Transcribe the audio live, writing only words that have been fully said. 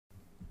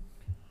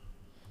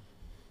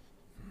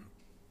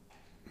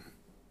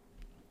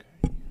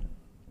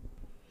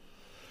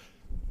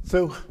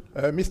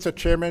Mr.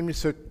 Chairman,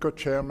 Mr.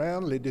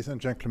 Co-Chairman, ladies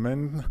and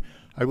gentlemen,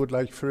 I would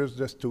like first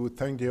just to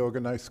thank the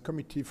organized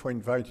committee for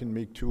inviting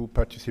me to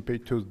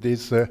participate to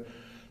this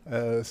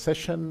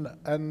session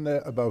and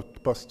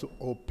about post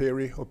or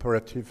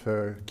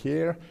peri-operative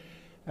care.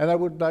 And I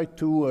would like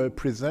to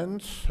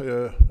present,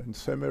 in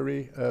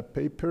summary, a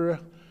paper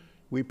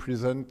we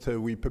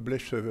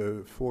published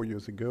 4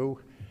 years ago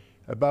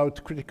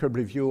about critical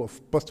review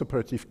of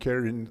postoperative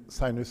care in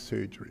sinus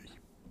surgery.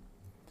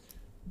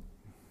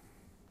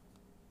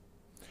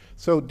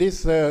 So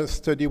this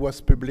study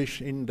was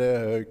published in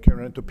the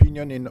current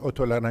opinion in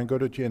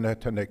otolaryngology and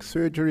head and neck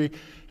surgery,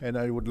 and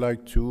I would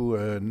like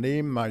to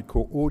name my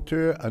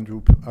co-author,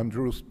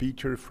 Andrew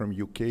Peter from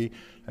UK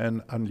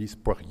and Annelise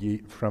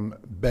Poirier from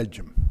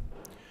Belgium.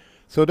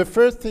 So the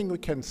first thing we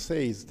can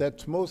say is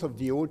that most of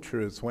the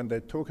authors, when they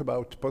talk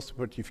about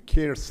postoperative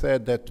care,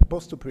 said that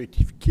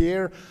postoperative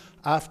care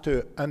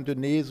after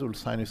endonasal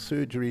sinus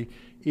surgery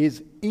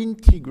is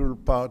integral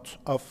part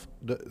of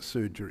the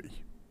surgery.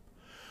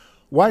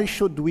 Why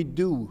should we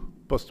do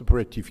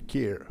postoperative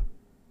care?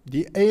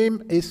 The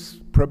aim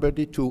is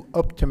probably to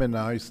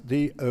optimize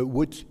the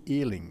wound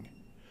healing.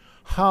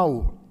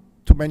 How?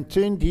 To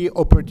maintain the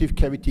operative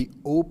cavity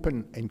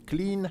open and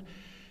clean,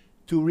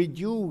 to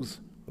reduce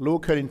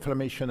local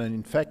inflammation and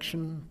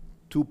infection,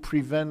 to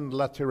prevent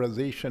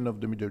lateralization of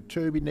the middle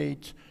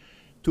turbinate,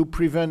 to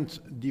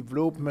prevent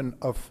development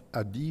of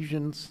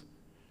adhesions,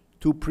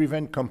 to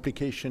prevent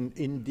complication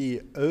in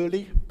the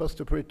early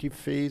postoperative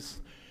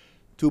phase,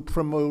 to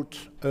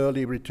promote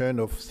early return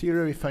of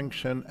ciliary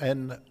function,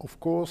 and of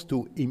course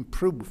to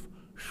improve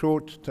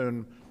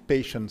short-term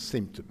patient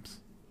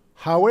symptoms.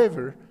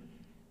 However,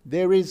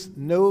 there is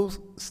no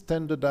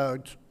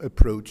standardized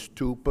approach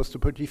to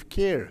postoperative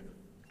care.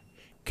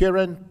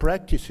 Current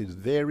practices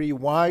vary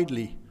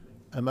widely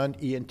among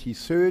ENT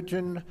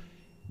surgeons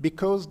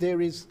because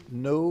there is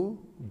no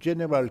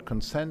general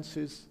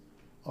consensus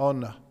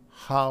on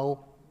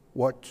how,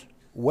 what,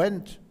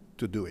 when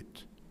to do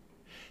it.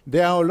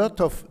 There are a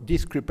lot of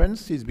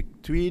discrepancies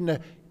between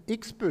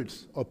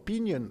experts'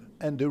 opinion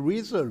and the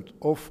result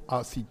of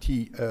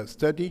RCT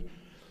study,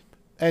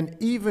 and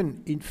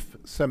even if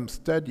some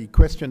study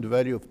question the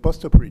value of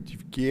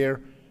postoperative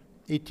care,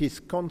 it is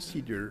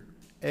considered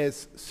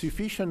as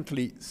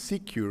sufficiently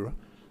secure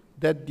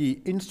that the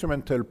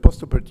instrumental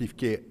postoperative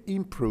care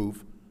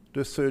improve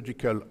the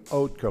surgical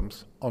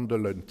outcomes on the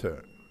long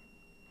term.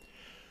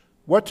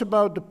 What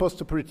about the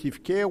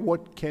postoperative care?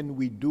 What can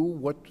we do?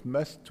 What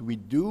must we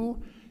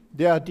do?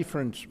 There are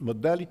different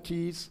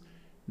modalities: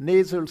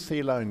 nasal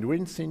saline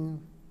rinsing,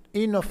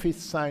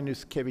 in-office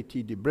sinus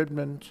cavity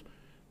debridement,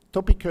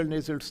 topical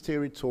nasal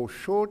steroids or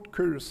short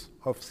course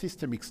of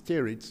systemic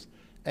steroids,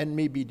 and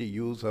maybe the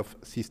use of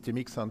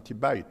systemic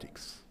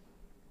antibiotics.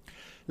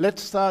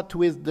 Let's start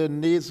with the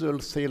nasal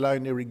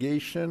saline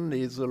irrigation,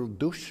 nasal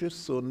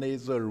douches, or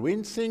nasal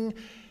rinsing,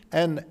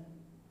 and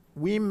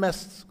we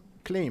must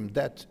claim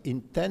that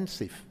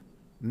intensive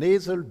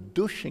nasal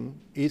douching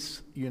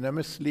is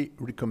unanimously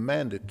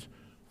recommended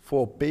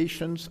for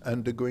patients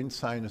undergoing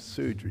sinus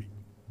surgery.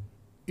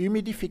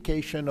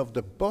 Humidification of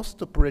the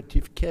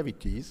postoperative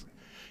cavities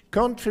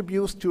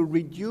contributes to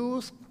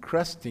reduce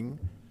crusting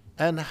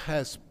and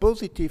has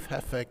positive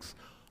effects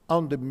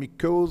on the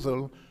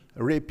mucosal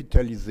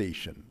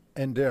revitalization.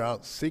 And there are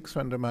 6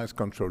 randomized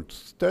controlled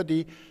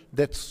studies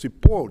that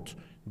support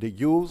the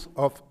use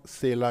of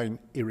saline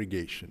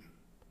irrigation.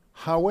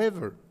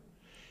 However,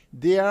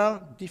 there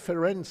are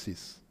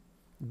differences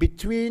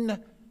between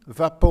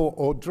vapor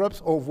or drops,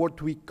 or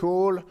what we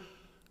call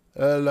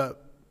a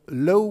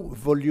low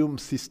volume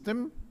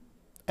system,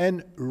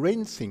 and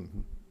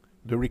rinsing.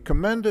 The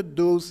recommended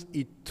dose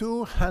is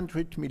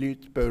 200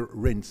 milliliters per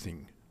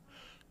rinsing.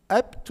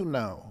 Up to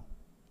now,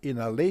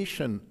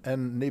 inhalation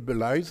and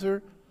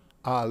nebulizer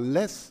are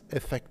less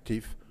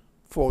effective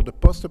for the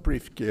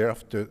postoperative care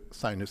after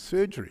sinus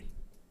surgery.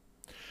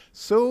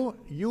 So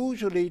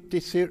usually it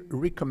is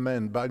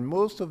recommended by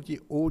most of the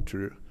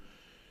authors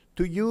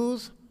to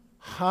use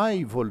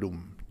high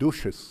volume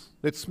douches.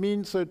 That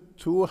means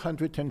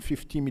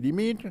 250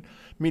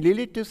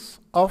 milliliters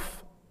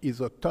of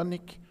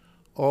isotonic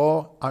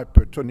or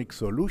hypertonic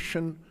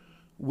solution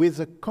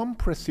with a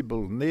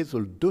compressible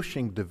nasal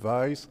douching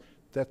device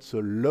that's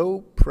a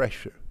low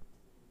pressure.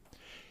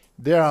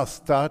 They are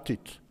started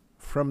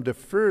from the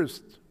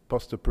first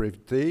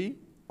postoperative day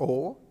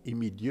or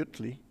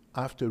immediately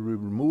after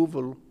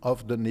removal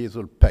of the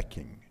nasal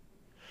packing.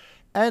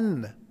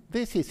 And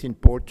this is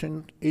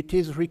important, it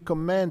is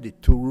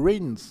recommended to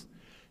rinse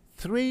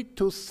 3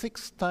 to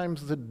 6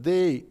 times a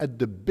day at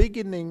the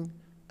beginning,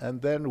 and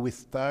then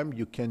with time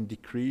you can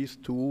decrease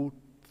to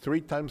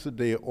 3 times a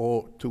day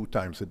or 2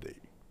 times a day.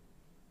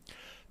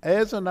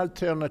 As an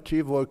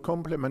alternative or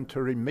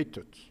complementary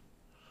method,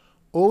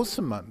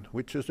 Haussmann,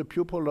 which is a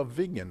pupil of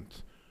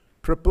Vigand,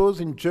 proposed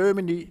in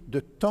Germany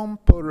the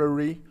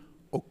temporary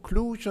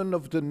occlusion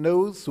of the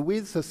nose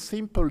with a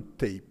simple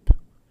tape.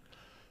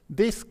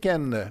 This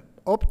can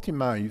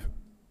optimize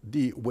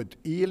the wound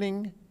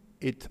healing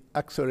it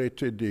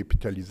accelerated the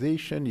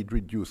epithelialization, it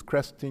reduced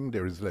crusting,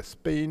 there is less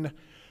pain,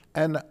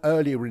 and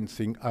early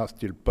rinsing are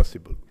still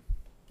possible.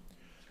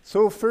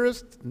 So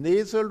first,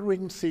 nasal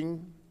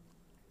rinsing,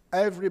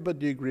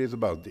 everybody agrees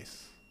about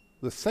this.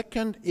 The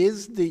second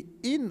is the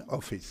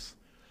in-office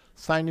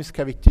sinus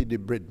cavity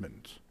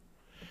debridement.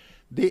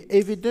 The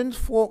evidence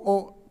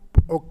for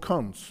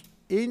outcomes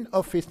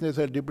in-office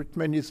nasal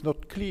debridement is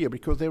not clear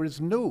because there is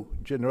no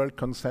general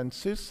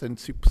consensus, and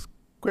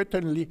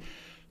subsequently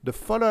the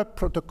follow-up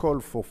protocol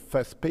for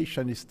fast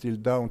patient is still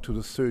down to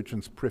the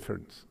surgeon's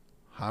preference.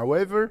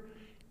 However,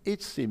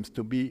 it seems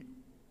to be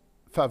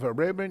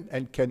favorable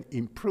and can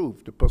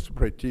improve the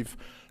postoperative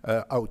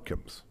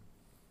outcomes.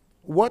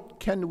 What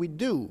can we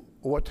do?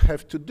 What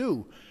have to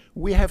do?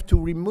 We have to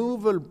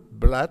remove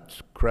blood,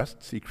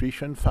 crust,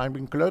 secretion,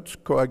 fibrin clots,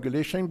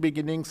 coagulation,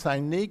 beginning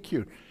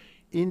synecure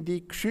in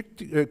the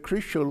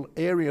crucial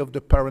area of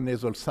the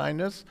paranasal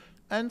sinus,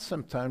 and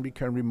sometimes we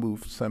can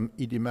remove some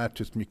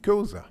edematous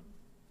mucosa.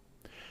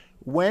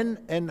 When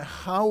and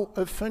how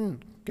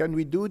often can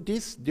we do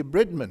this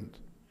debridement?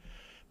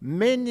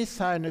 Many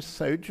sinus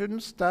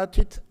surgeons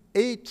started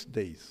 8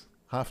 days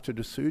after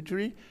the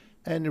surgery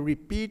and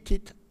repeat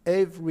it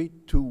every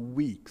 2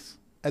 weeks.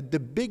 At the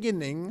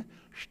beginning,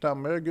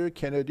 Starmerger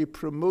Kennedy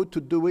promoted to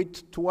do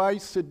it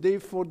twice a day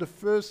for the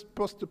first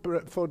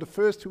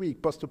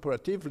week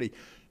postoperatively,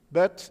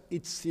 but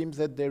it seems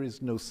that there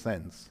is no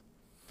sense.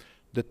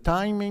 The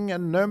timing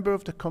and number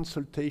of the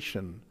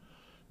consultation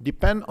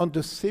depend on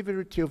the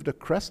severity of the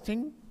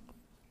crusting,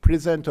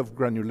 presence of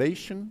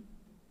granulation,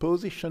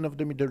 position of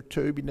the middle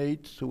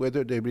turbinate, so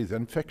whether there is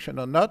infection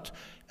or not,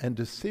 and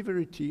the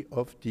severity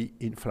of the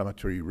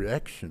inflammatory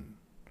reaction.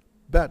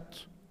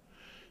 But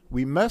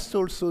we must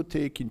also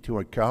take into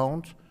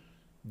account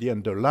the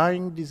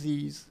underlying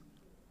disease,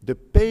 the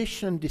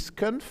patient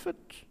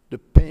discomfort, the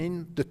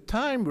pain, the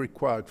time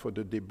required for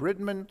the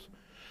debridement,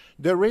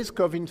 the risk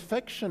of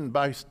infection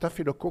by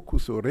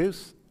Staphylococcus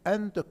aureus,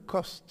 and the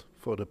cost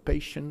for the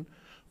patient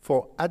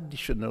for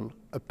additional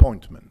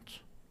appointment.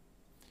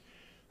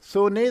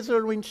 So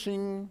nasal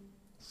rinsing,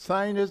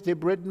 sinus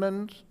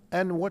debridement,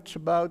 and what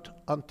about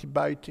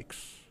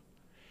antibiotics?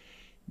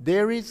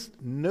 There is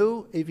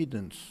no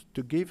evidence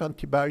to give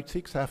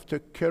antibiotics after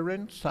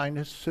current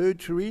sinus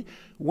surgery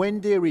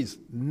when there is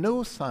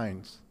no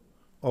signs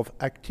of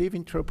active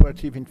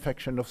intraoperative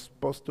infection of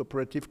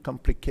postoperative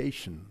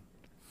complication.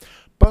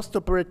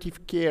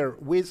 Postoperative care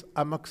with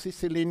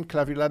amoxicillin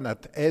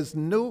clavulanate has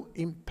no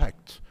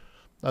impact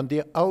on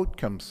the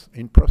outcomes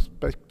in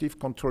prospective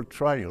control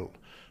trial.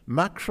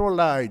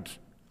 Macrolides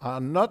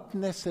are not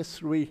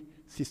necessary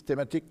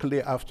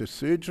systematically after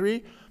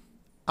surgery.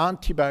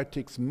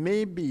 Antibiotics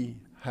maybe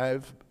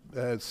have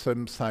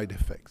some side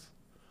effects.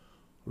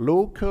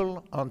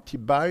 Local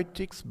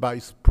antibiotics by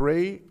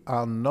spray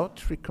are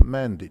not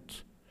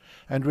recommended.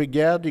 And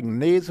regarding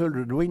nasal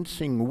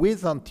rinsing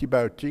with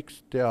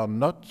antibiotics, they are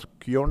not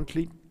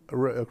currently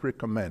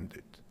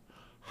recommended.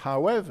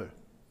 However,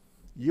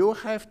 you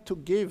have to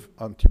give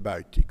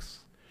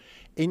antibiotics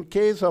in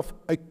case of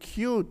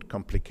acute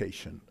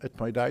complication,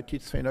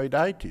 ethmoiditis,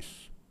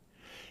 phaenoiditis,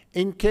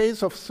 in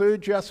case of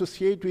surgery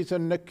associated with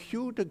an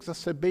acute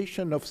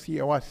exacerbation of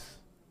COS,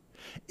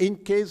 in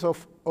case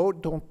of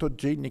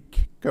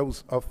odontogenic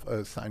cause of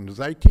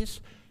sinusitis,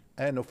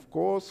 and of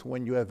course,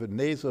 when you have a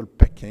nasal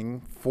packing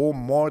for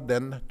more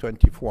than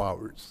 24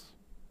 hours.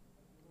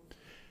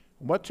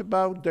 What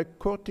about the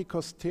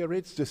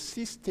corticosteroids, the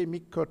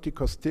systemic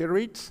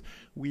corticosteroids?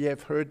 We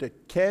have heard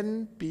that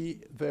can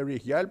be very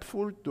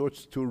helpful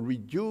to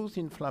reduce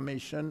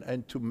inflammation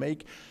and to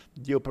make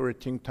the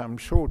operating time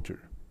shorter.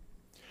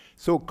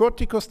 So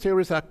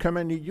corticosteroids are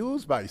commonly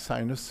used by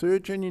sinus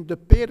surgeons in the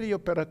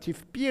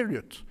peri-operative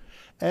period.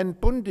 And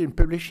Pundin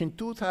published in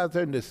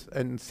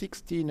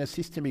 2016 a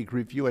systemic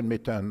review and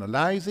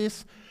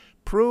meta-analysis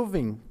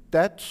proving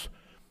that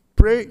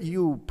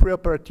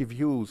preoperative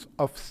use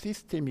of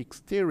systemic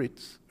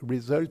steroids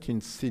result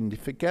in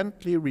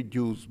significantly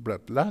reduced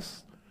blood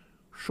loss,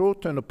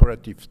 shorten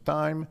operative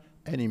time,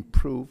 and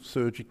improve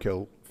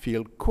surgical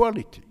field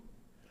quality.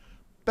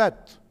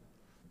 But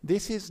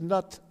this is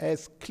not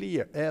as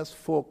clear as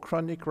for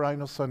chronic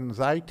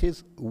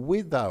rhinosinusitis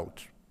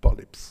without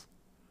polyps.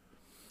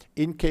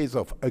 In case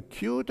of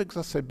acute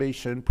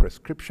exacerbation,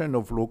 prescription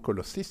of local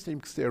or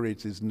systemic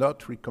steroids is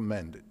not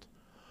recommended.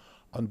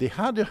 On the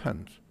other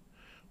hand,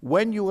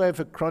 when you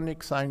have a chronic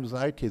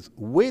sinusitis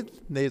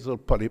with nasal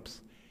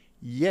polyps,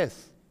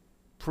 yes,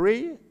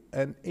 pre-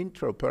 and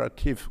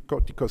intraoperative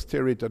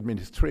corticosteroid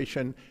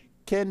administration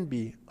can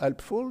be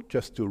helpful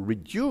just to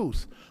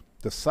reduce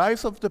the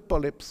size of the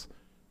polyps,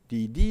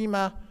 the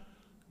edema,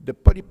 the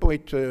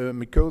polypoid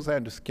mucosa,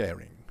 and the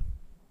scarring.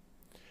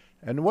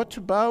 And what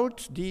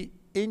about the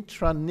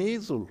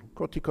intranasal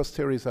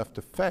corticosteroids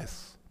after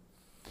FAS?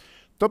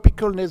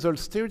 Topical nasal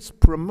steroids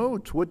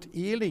promote wound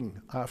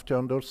healing after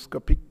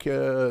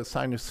endoscopic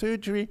sinus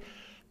surgery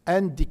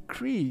and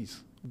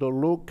decrease the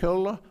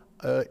local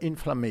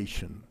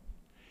inflammation.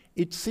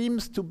 It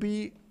seems to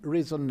be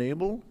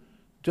reasonable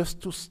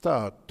just to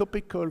start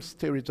topical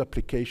steroid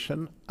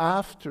application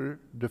after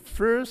the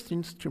first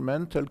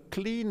instrumental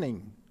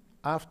cleaning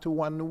after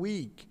 1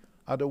 week.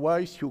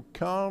 Otherwise,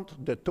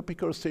 the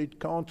topical steroid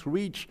can't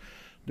reach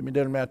the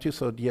middle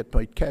meatus or the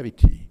ethmoid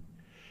cavity.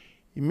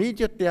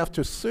 Immediately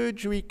after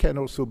surgery can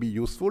also be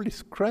useful.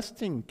 This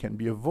crusting can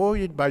be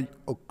avoided by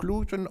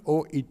occlusion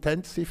or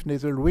intensive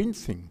nasal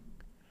rinsing.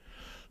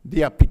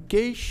 The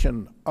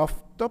application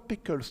of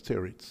topical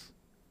steroids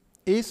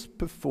is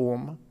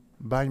performed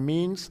by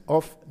means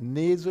of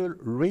nasal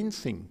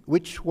rinsing,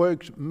 which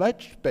works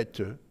much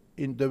better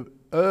in the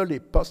early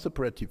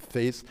postoperative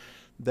phase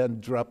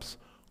than drops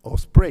or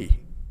spray.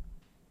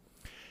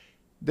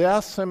 There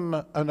are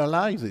some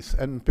analyses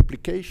and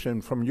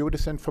publication from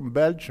US and from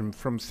Belgium,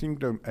 from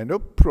Singdom and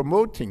up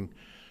promoting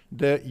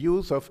the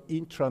use of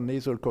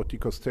intranasal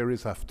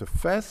corticosteroids after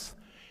FES.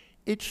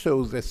 It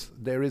shows that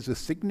there is a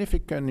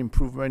significant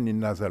improvement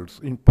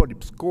in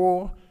polyp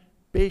score,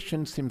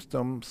 patient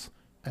symptoms,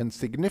 and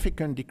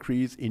significant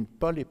decrease in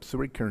polyps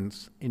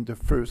recurrence in the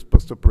first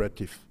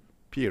postoperative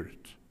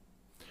period.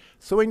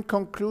 So in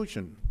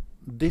conclusion,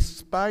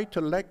 despite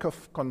a lack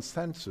of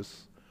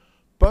consensus,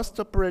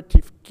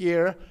 postoperative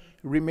care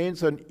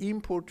remains an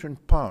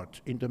important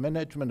part in the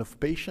management of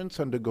patients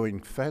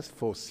undergoing FES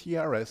for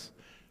CRS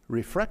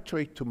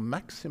refractory to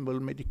maximal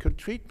medical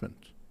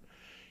treatment.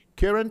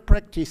 Current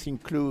practice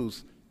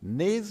includes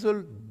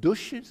nasal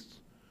douches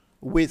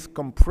with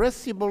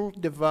compressible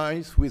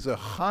device with a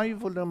high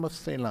volume of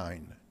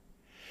saline.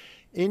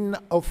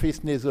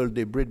 In-office nasal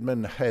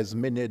debridement has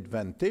many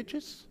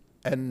advantages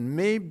and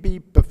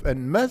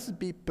must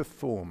be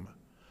performed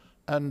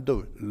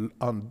under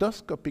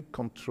endoscopic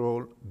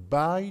control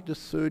by the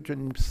surgeon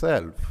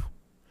himself.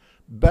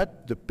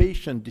 But the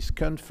patient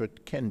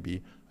discomfort can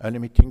be a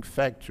limiting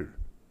factor.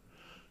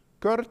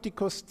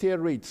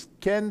 Corticosteroids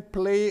can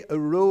play a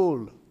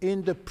role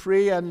in the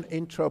pre- and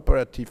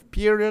intraoperative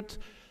period,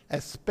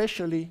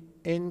 especially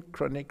in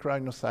chronic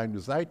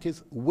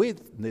rhinosinusitis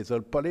with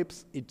nasal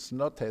polyps. It's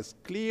not as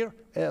clear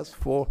as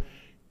for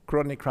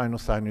chronic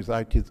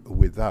rhinosinusitis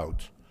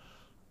without.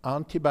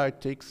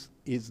 Antibiotics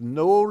is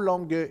no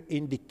longer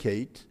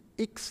indicated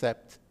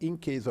except in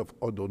case of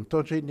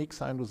odontogenic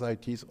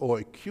sinusitis or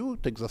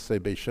acute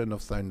exacerbation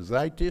of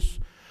sinusitis.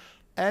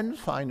 And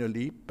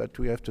finally, but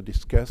we have to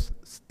discuss,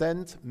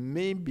 stents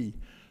may be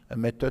a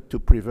method to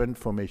prevent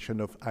formation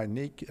of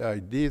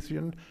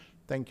ISIAN.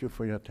 Thank you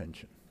for your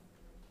attention.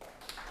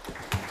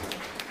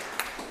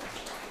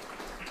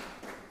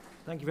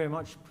 Thank you very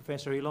much,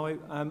 Professor Eloy.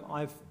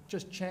 I've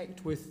just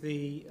checked with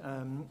the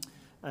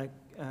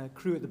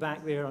crew at the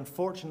back there.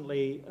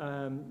 Unfortunately,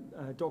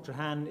 Dr.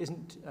 Han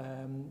isn't,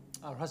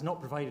 or has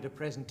not provided a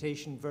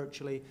presentation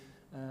virtually.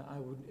 I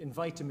would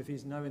invite him, if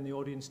he's now in the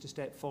audience, to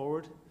step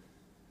forward.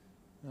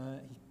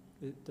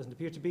 It doesn't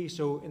appear to be.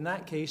 So in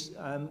that case,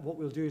 what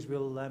we'll do is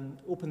we'll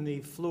open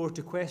the floor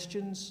to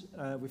questions.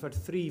 We've had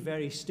 3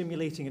 very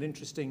stimulating and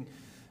interesting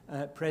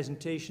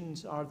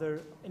presentations. Are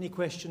there any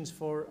questions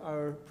for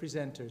our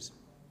presenters?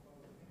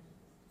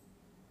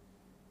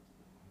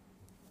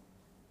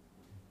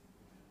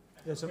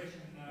 Yes, sir.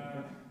 Question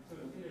to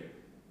Philippe.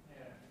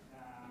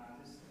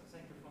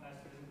 Thank you for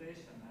that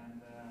presentation,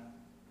 and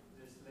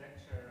this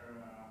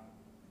lecture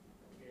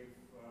gave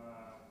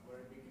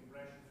very big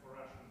impression for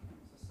Russian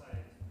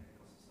society,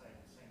 medical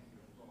society. Thank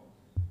you for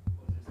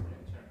this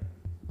lecture.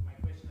 My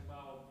question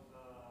about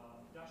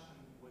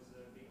Russian with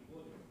a big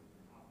volume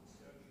after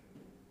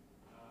surgery.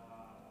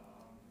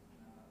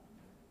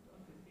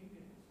 Don't you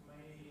think it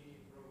may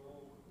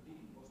provoke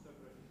bleeding,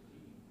 postoperative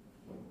bleeding?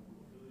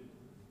 Do it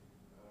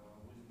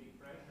with big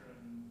pressure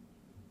and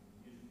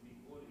using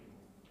big volume.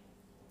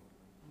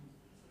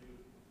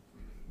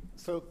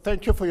 So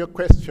thank you for your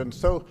question.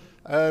 So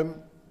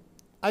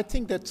I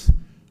think that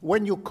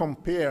when you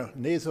compare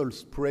nasal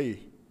spray,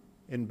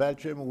 in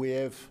Belgium we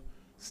have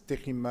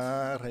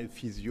Sterimar and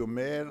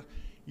Physiomer.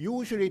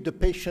 Usually the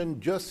patient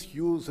just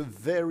use a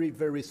very,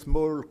 very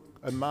small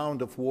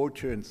amount of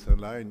water and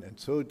saline. And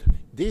so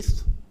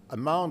this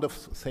amount of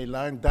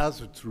saline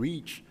doesn't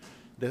reach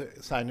the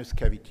sinus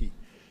cavity.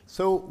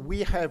 So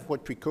we have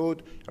what we call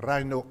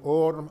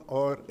Rhino-Orm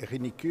or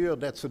Rhinicure.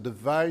 That's a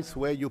device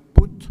where you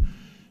put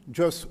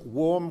just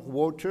warm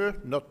water,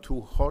 not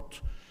too hot,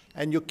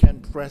 and you can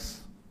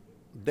press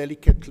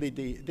delicately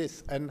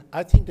this. And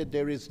I think that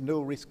there is no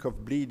risk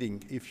of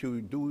bleeding if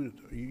you do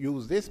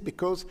use this,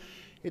 because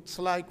it's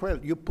like, well,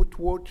 you put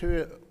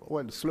water,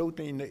 well,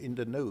 slowly in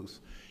the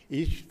nose.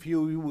 If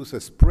you use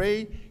a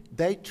spray,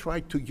 they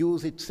try to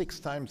use it 6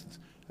 times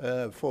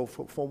for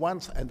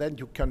once, and then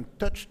you can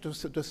touch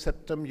the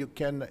septum, you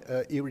can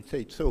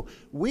irritate. So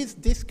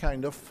with this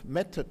kind of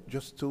method,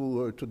 just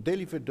to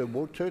deliver the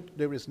water,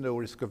 there is no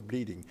risk of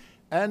bleeding.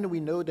 And we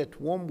know that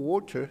warm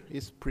water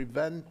is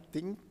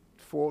preventing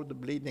for the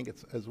bleeding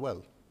as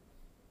well.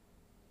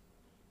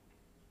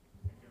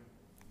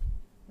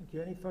 Thank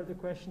you. Any further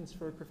questions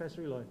for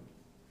Professor Eloy?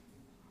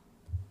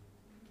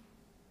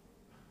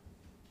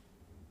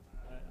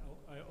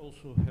 I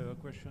also have a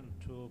question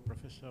to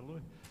Professor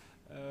Eloy.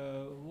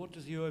 What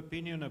is your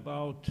opinion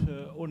about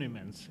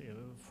ornaments?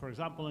 For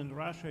example, in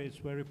Russia, it's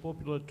very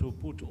popular to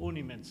put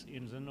ornaments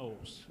in the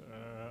nose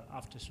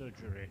after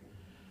surgery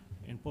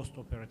in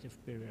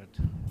post-operative period.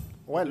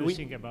 Well, what do you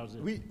think about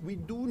this? We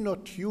do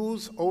not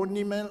use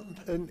ornament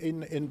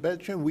in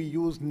Belgium. We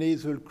use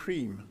nasal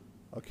cream.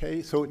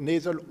 Okay, so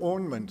nasal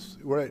ornaments,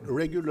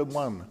 regular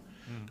one.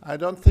 I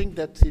don't think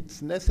that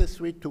it's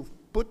necessary to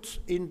put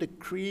in the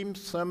cream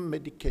some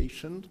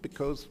medications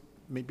because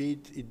maybe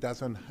it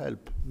doesn't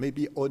help.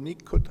 Maybe only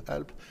could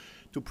help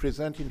to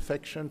prevent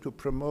infection, to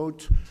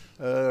promote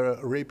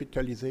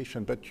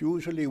revitalization. But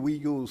usually we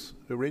use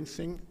the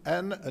rinsing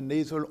and a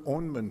nasal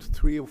ointment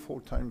 3 or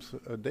 4 times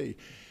a day.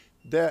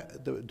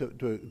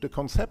 The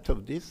concept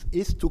of this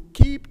is to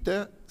keep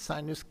the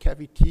sinus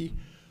cavity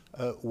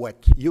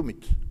wet,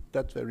 humid.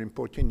 That's very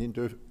important in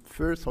the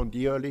first or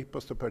the early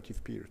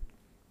postoperative period.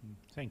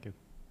 Thank you.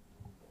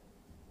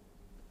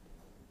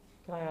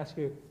 Can I ask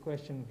you a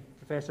question,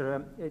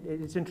 Professor?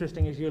 It's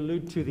interesting, as you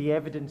allude to, the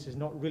evidence is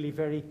not really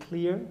very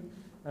clear.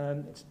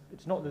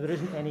 It's not that there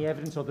isn't any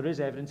evidence, or there is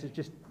evidence, it's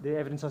just the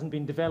evidence hasn't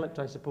been developed,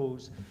 I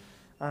suppose.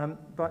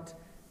 But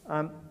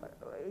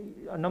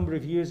a number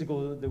of years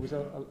ago, there was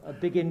a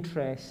big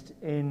interest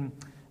in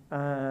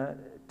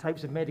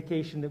types of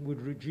medication that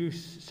would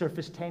reduce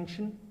surface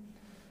tension.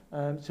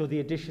 So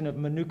the addition of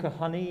Manuka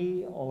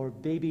honey or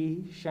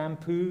baby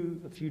shampoo,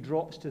 a few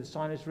drops to the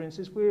sinus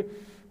rinses. Where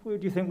do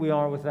you think we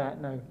are with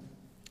that now?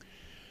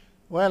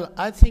 Well,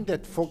 I think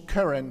that for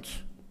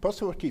current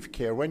postoperative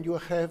care, when you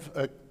have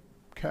a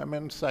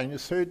common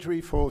sinus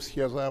surgery for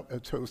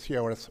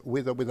CRS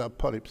with or without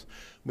polyps,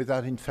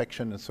 without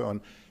infection and so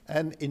on,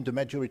 and in the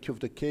majority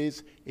of the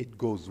case, it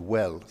goes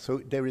well. So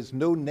there is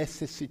no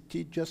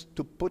necessity just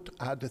to put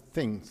other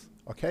things,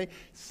 okay?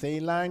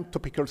 Saline,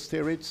 topical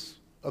steroids,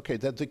 okay,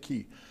 that's the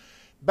key.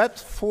 But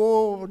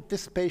for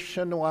this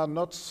patient who are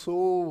not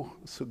so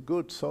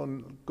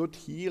good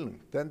healing,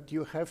 then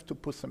you have to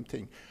put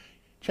something.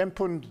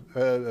 Shampoo,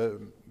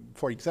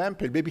 for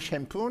example, baby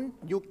shampoo,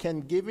 you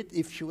can give it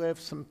if you have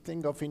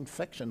something of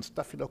infection,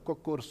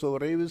 Staphylococcus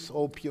aureus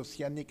or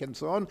P-oceanic and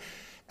so on.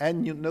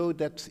 And you know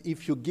that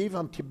if you give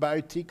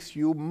antibiotics,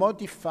 you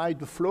modify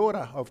the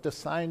flora of the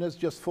sinus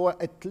just for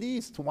at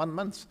least 1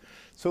 month.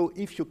 So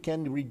if you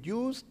can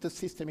reduce the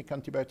systemic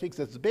antibiotics,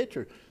 that's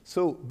better.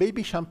 So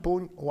baby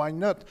shampoo, why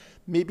not?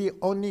 Maybe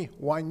honey,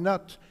 why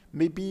not?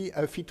 Maybe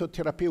a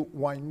phytotherapy,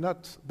 why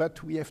not?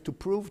 But we have to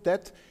prove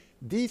that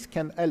these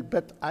can help.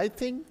 But I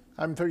think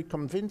I'm very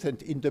convinced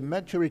that in the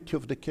majority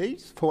of the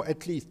case, for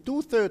at least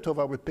 2/3 of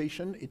our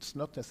patients, it's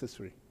not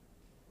necessary.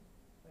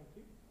 Thank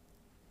you.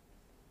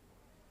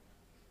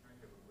 I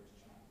have a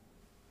question.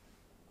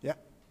 Yeah.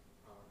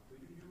 Do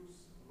you use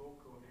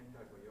local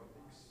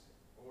antibiotics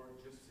or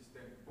just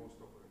systemic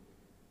post-operative?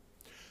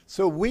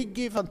 So we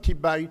give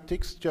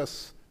antibiotics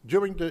just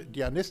during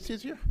the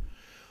anesthesia,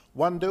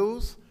 1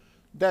 dose.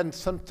 Then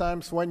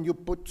sometimes when you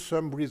put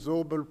some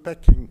resorbable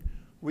packing,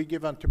 we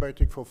give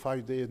antibiotic for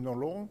 5 days, no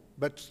long,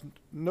 but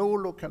no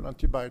local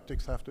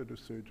antibiotics after the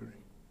surgery.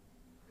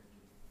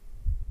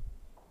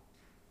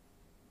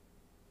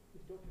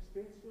 Is Dr.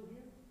 Spade still here?